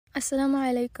Assalamu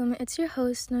alaikum, it's your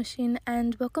host Noshin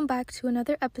and welcome back to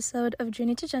another episode of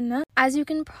Journey to Jannah. As you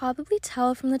can probably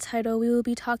tell from the title, we will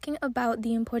be talking about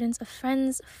the importance of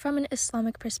friends from an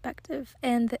Islamic perspective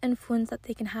and the influence that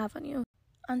they can have on you.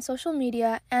 On social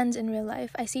media and in real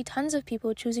life, I see tons of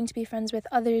people choosing to be friends with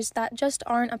others that just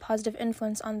aren't a positive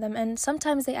influence on them, and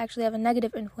sometimes they actually have a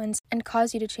negative influence and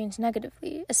cause you to change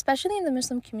negatively. Especially in the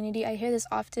Muslim community, I hear this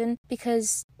often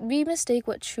because we mistake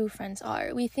what true friends are.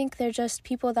 We think they're just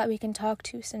people that we can talk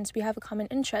to since we have a common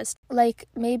interest. Like,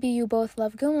 maybe you both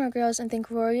love Gilmore Girls and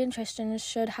think Rory and Tristan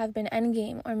should have been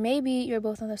endgame, or maybe you're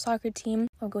both on the soccer team,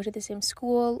 or go to the same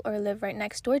school, or live right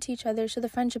next door to each other, so the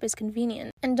friendship is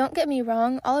convenient. And don't get me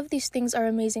wrong, all of these things are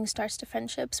amazing starts to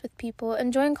friendships with people.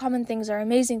 Enjoying common things are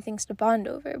amazing things to bond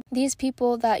over. These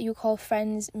people that you call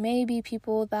friends may be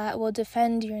people that will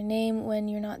defend your name when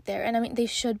you're not there. And I mean, they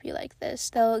should be like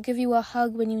this. They'll give you a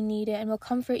hug when you need it and will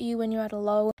comfort you when you're at a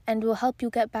low and will help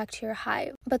you get back to your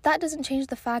high. But that doesn't change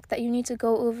the fact that you need to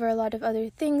go over a lot of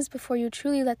other things before you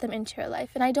truly let them into your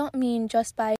life. And I don't mean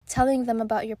just by telling them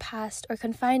about your past or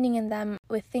confiding in them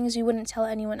with things you wouldn't tell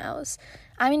anyone else.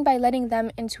 I mean by letting them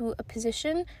into a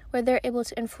position where they're able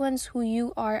to influence who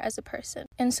you are as a person.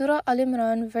 In Surah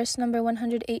Al-Imran, verse number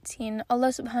 118, Allah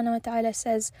subhanahu wa ta'ala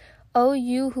says, "O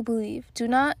you who believe, do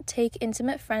not take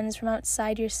intimate friends from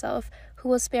outside yourself, who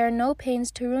will spare no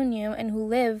pains to ruin you and who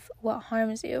live what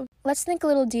harms you." Let's think a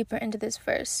little deeper into this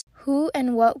verse. Who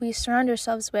and what we surround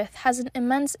ourselves with has an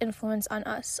immense influence on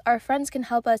us. Our friends can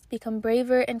help us become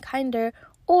braver and kinder,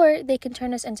 or they can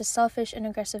turn us into selfish and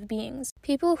aggressive beings.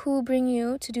 People who bring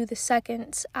you to do the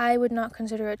second, I would not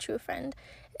consider a true friend.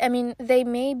 I mean, they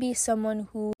may be someone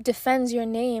who defends your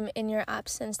name in your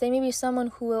absence. They may be someone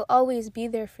who will always be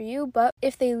there for you, but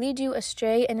if they lead you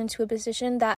astray and into a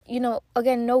position that,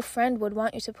 again, no friend would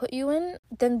want you to put you in,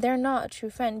 then they're not a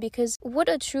true friend. Because would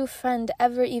a true friend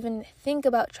ever even think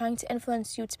about trying to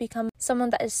influence you to become someone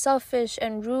that is selfish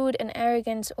and rude and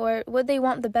arrogant, or would they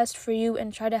want the best for you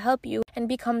and try to help you and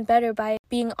become better by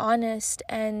being honest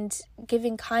and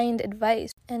giving kind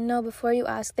advice? And no, before you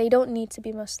ask, they don't need to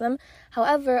be Muslim.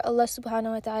 However, Allah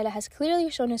subhanahu wa ta'ala has clearly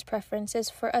shown His preferences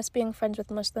for us being friends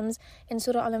with Muslims. In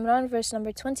Surah Al-Imran, verse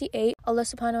number 28, Allah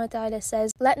subhanahu wa ta'ala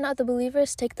says, "Let not the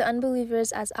believers take the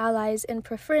unbelievers as allies in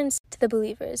preference to the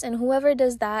believers, and whoever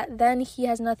does that, then he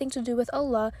has nothing to do with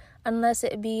Allah, unless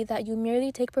it be that you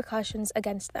merely take precautions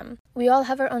against them." We all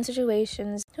have our own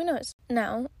situations. Who knows?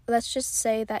 Now, let's just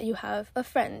say that you have a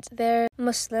friend. They're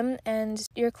Muslim and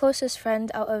your closest friend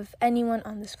out of anyone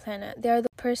on this planet. They're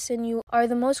the person you are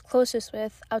the most closest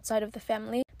with outside of the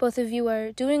family. Both of you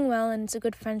are doing well and it's a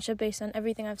good friendship based on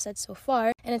everything I've said so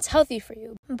far, and it's healthy for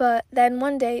you. But then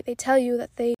one day they tell you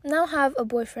that they now have a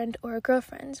boyfriend or a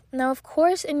girlfriend. Now, of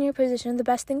course, in your position, the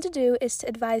best thing to do is to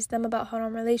advise them about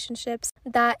haram relationships.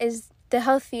 That is the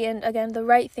healthy and, again, the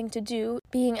right thing to do,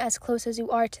 being as close as you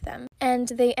are to them. And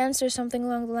they answer something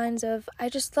along the lines of, "I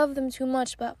just love them too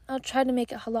much, but I'll try to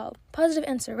make it halal." Positive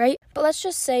answer, right? But let's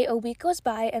just say a week goes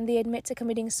by and they admit to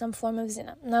committing some form of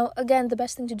zina. Now, again, the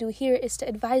best thing to do here is to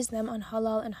advise them on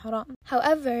halal and haram.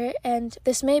 However, and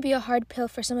this may be a hard pill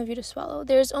for some of you to swallow,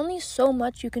 there's only so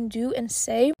much you can do and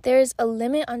say. There's a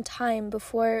limit on time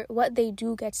before what they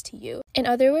do gets to you. In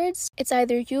other words, it's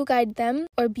either you guide them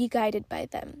or be guided by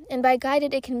them. And by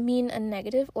guided, it can mean a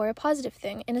negative or a positive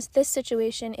thing. In this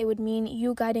situation, it would mean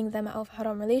you guiding them out of a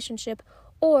haram relationship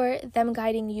or them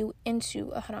guiding you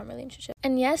into a haram relationship.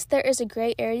 And yes, there is a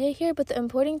gray area here, but the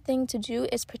important thing to do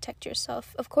is protect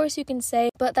yourself. Of course, you can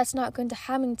say, but that's not going to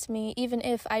happen to me even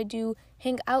if I do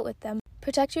hang out with them.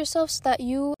 Protect yourself so that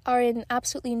you are in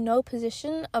absolutely no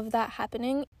position of that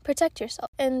happening. Protect yourself.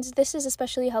 And this is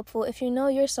especially helpful if you know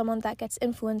you're someone that gets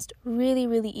influenced really,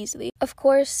 really easily. Of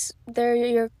course, they're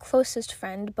your closest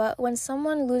friend, but when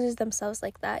someone loses themselves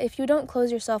like that, if you don't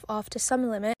close yourself off to some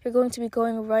limit, you're going to be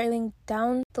rolling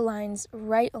down the lines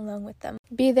right along with them.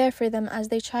 Be there for them as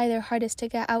they try their hardest to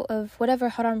get out of whatever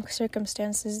haram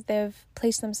circumstances they've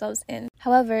placed themselves in.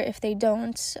 However, if they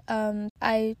don't,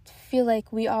 I feel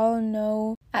like we all know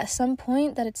at some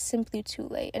point that it's simply too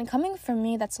late. And coming from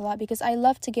me, that's a lot, because I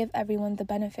love to give everyone the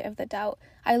benefit of the doubt.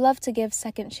 I love to give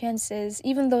second chances,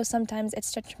 even though sometimes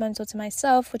it's detrimental to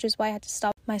myself, which is why I had to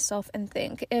stop myself and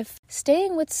think, if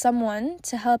staying with someone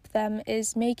to help them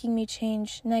is making me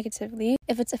change negatively,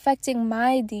 if it's affecting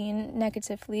my deen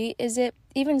negatively, is it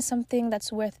even something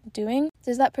that's worth doing?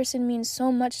 Does that person mean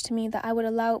so much to me that I would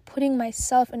allow putting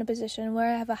myself in a position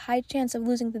where I have a high chance of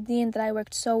losing the deen that I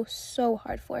worked so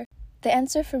hard for? The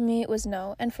answer for me was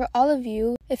no. And for all of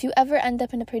you, if you ever end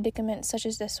up in a predicament such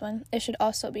as this one, it should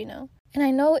also be no. And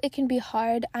I know it can be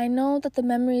hard. I know that the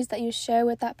memories that you share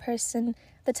with that person,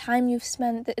 the the time you've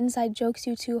spent, the inside jokes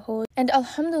you two hold, and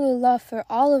alhamdulillah for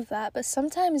all of that, but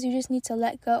sometimes you just need to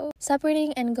let go.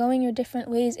 Separating and going your different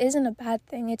ways isn't a bad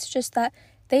thing, it's just that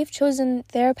they've chosen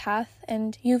their path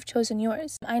and you've chosen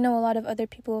yours. I know a lot of other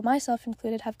people, myself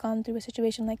included, have gone through a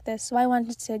situation like this, so I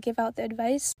wanted to give out the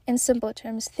advice in simple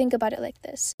terms. Think about it like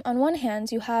this. On one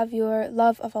hand, you have your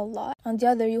love of Allah. On the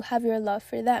other, you have your love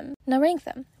for them. Now rank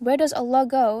them. Where does Allah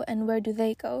go and where do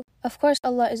they go? Of course,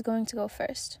 Allah is going to go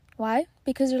first. Why?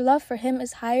 Because your love for Him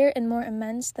is higher and more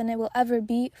immense than it will ever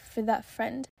be for that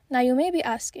friend. Now you may be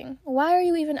asking, why are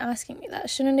you even asking me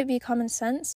that? Shouldn't it be common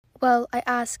sense? Well, I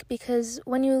ask because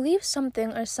when you leave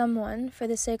something or someone for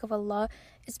the sake of Allah,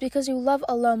 it's because you love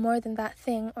Allah more than that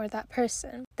thing or that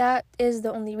person. That is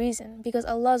the only reason, because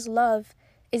Allah's love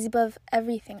is above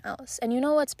everything else. And you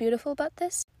know what's beautiful about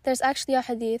this? There's actually a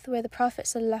hadith where the Prophet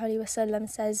ﷺ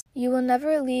says, you will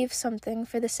never leave something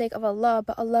for the sake of Allah,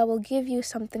 but Allah will give you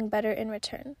something better in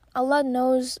return. Allah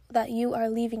knows that you are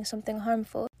leaving something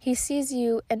harmful. He sees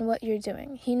you and what you're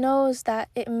doing. He knows that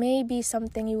it may be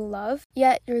something you love,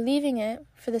 yet you're leaving it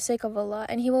for the sake of Allah,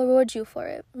 and He will reward you for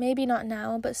it. Maybe not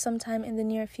now, but sometime in the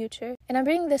near future. And I'm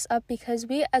bringing this up because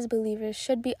we as believers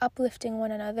should be uplifting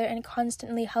one another and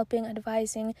constantly helping,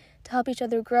 advising to help each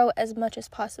other grow as much as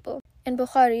possible. In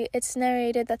Bukhari, it's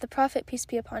narrated that the Prophet, peace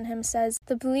be upon him, says,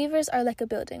 the believers are like a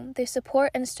building. They support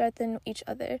and strengthen each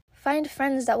other. Find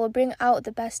friends that will bring out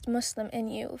the best Muslim in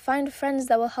you. Find friends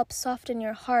that will help soften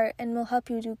your heart and will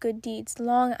help you do good deeds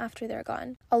long after they're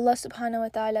gone. Allah subhanahu wa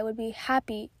ta'ala would be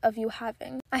happy of you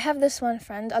having. I have this one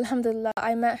friend, alhamdulillah.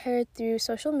 I met her through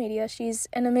social media. She's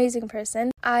an amazing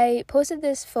person. I posted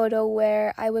this photo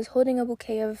where I was holding a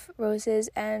bouquet of roses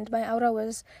and my aura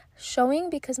was showing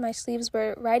because my sleeves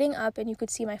were riding up and you could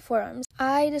see my forearms.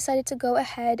 I decided to go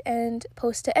ahead and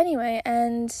post it anyway,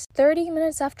 and 30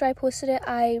 minutes after I posted it,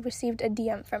 I received a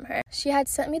DM from her. She had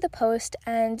sent me the post,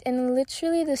 and in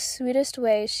literally the sweetest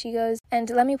way, she goes, and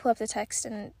let me pull up the text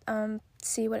and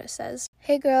see what it says.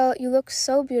 Hey girl, you look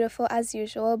so beautiful as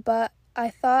usual, but I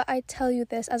thought I'd tell you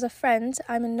this as a friend.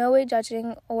 I'm in no way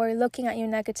judging or looking at you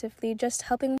negatively, just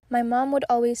helping. My mom would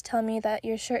always tell me that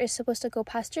your shirt is supposed to go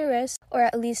past your wrist, or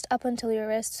at least up until your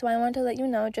wrist, so I want to let you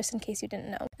know just in case you didn't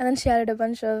know. And then she added a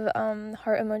bunch of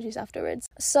heart emojis afterwards.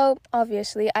 So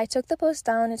obviously I took the post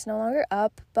down, it's no longer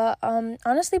up, but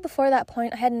honestly before that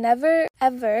point I had never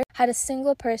ever had a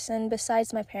single person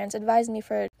besides my parents advise me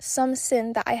for some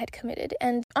sin that I had committed.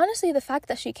 And honestly, the fact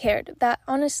that she cared, that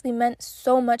honestly meant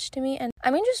so much to me. And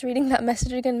I mean, just reading that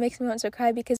message again makes me want to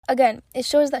cry, because again, it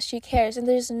shows that she cares, and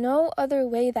there's no other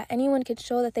way that anyone can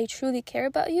show that they truly care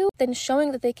about you than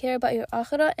showing that they care about your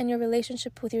akhirah and your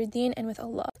relationship with your deen and with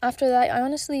Allah. After that, I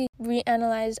honestly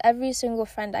reanalyzed every single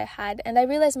friend I had, and I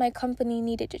realized my company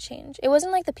needed to change. It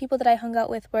wasn't like the people that I hung out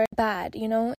with were bad, you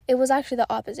know? It was actually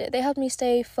the opposite. They helped me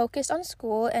stay focused on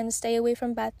school and stay away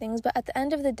from bad things, but at the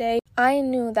end of the day, I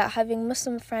knew that having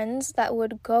Muslim friends that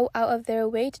would go out of their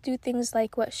way to do things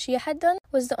like what she had done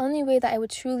was the only way that I would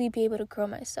truly be able to grow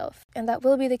myself. And that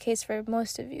will be the case for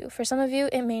most of you. For some of you,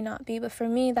 it may not be, but for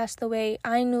me, that's the way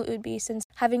I knew it would be, since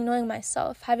knowing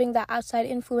myself, having that outside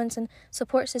influence and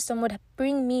support system would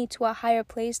bring me to a higher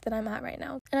place than I'm at right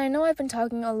now. And I know I've been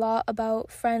talking a lot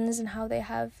about friends and how they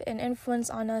have an influence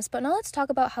on us, but now let's talk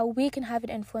about how we can have an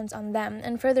influence on them,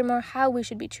 and furthermore, how we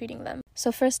should be treating them.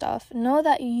 So first off, know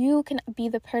that you can be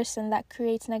the person that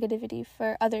creates negativity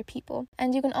for other people,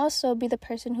 and you can also be the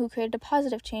person who created a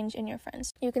positive change in your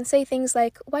friends. You can say things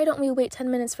like, why don't we wait 10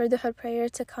 minutes for Dhuhr prayer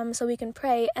to come so we can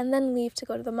pray and then leave to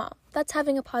go to the mall? That's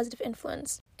having a positive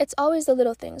influence. It's always the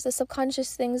little things, the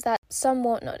subconscious things that some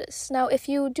won't notice. Now, if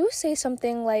you do say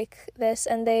something like this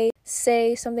and they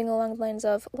say something along the lines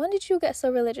of, when did you get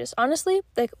so religious? Honestly,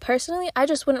 like personally, I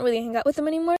just wouldn't really hang out with them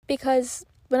anymore, because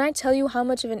when I tell you how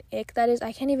much of an ick that is,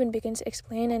 I can't even begin to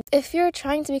explain. And if you're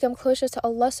trying to become closer to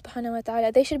Allah subhanahu wa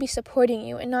ta'ala, they should be supporting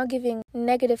you and not giving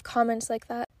negative comments like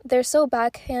that. They're so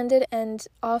backhanded and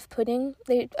off-putting.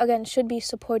 They, again, should be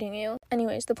supporting you.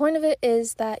 Anyways, the point of it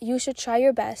is that you should try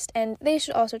your best and they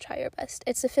should also try your best.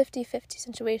 It's a 50-50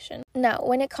 situation. Now,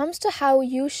 when it comes to how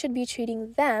you should be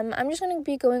treating them, I'm just going to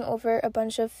be going over a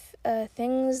bunch of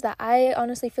things that I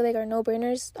honestly feel like are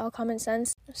no-brainers, all common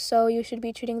sense. So you should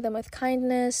be treating them with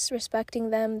kindness, respecting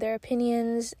them, their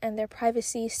opinions, and their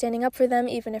privacy, standing up for them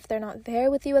even if they're not there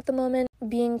with you at the moment,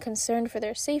 being concerned for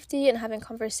their safety and having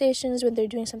conversations when they're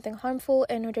doing something harmful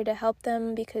in order to help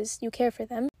them because you care for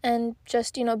them, and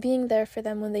just, being there for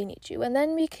them when they need you. And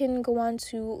then we can go on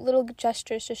to little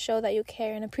gestures to show that you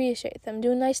care and appreciate them.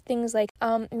 Do nice things like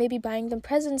maybe buying them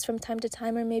presents from time to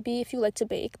time, or maybe if you like to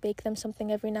bake them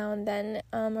something every now and then,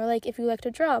 or like if you like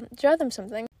to draw them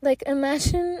something. Like,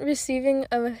 imagine receiving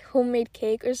a homemade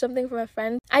cake or something from a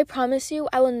friend. I promise you,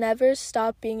 I will never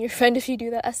stop being your friend if you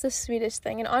do that. That's the sweetest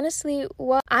thing. And honestly,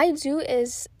 what I do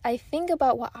is I think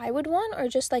about what I would want, or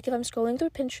just like if I'm scrolling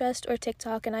through Pinterest or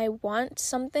TikTok and I want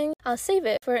something, I'll save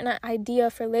it for an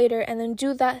idea for later and then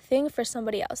do that thing for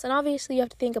somebody else. And obviously you have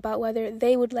to think about whether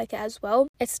they would like it as well.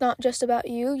 It's not just about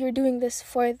you, you're doing this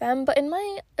for them. But in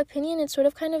my opinion, it's sort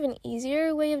of kind of an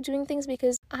easier way of doing things,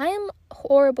 because I am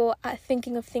horrible at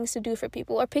thinking of things to do for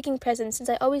people or picking presents, since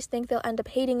I always think they'll end up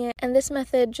hating it. And this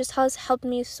method just has helped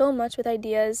me so much with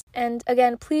ideas. And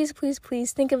again, please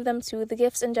think of them too. The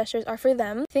gifts and gestures are for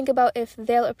them. Think about if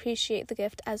they'll appreciate the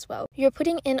gift as well. You're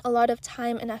putting in a lot of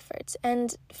time and effort,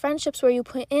 and friendships where you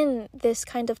put in this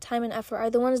kind of time and effort are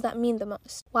the ones that mean the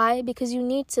most. Why? Because you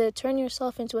need to turn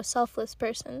yourself into a selfless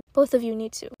person. Both of you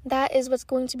need to. That is what's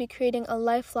going to be creating a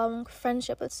lifelong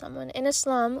friendship with someone. In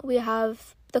Islam, we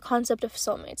have the concept of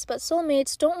soulmates, but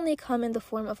soulmates don't only come in the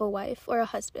form of a wife or a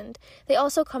husband, they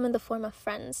also come in the form of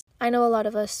friends. I know a lot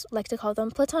of us like to call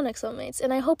them platonic soulmates,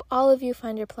 and I hope all of you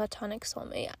find your platonic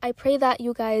soulmate. I pray that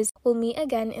you guys will meet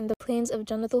again in the plains of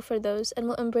Jannatul Firdaus and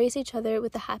will embrace each other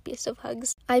with the happiest of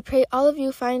hugs. I pray all of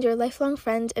you find your lifelong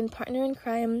friend and partner in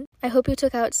crime. I hope you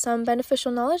took out some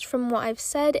beneficial knowledge from what I've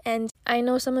said, and I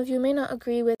know some of you may not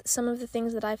agree with some of the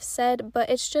things that I've said, but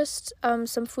it's just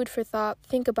some food for thought.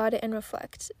 Think about it and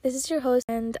reflect. This is your host,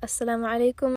 and Assalamu alaikum.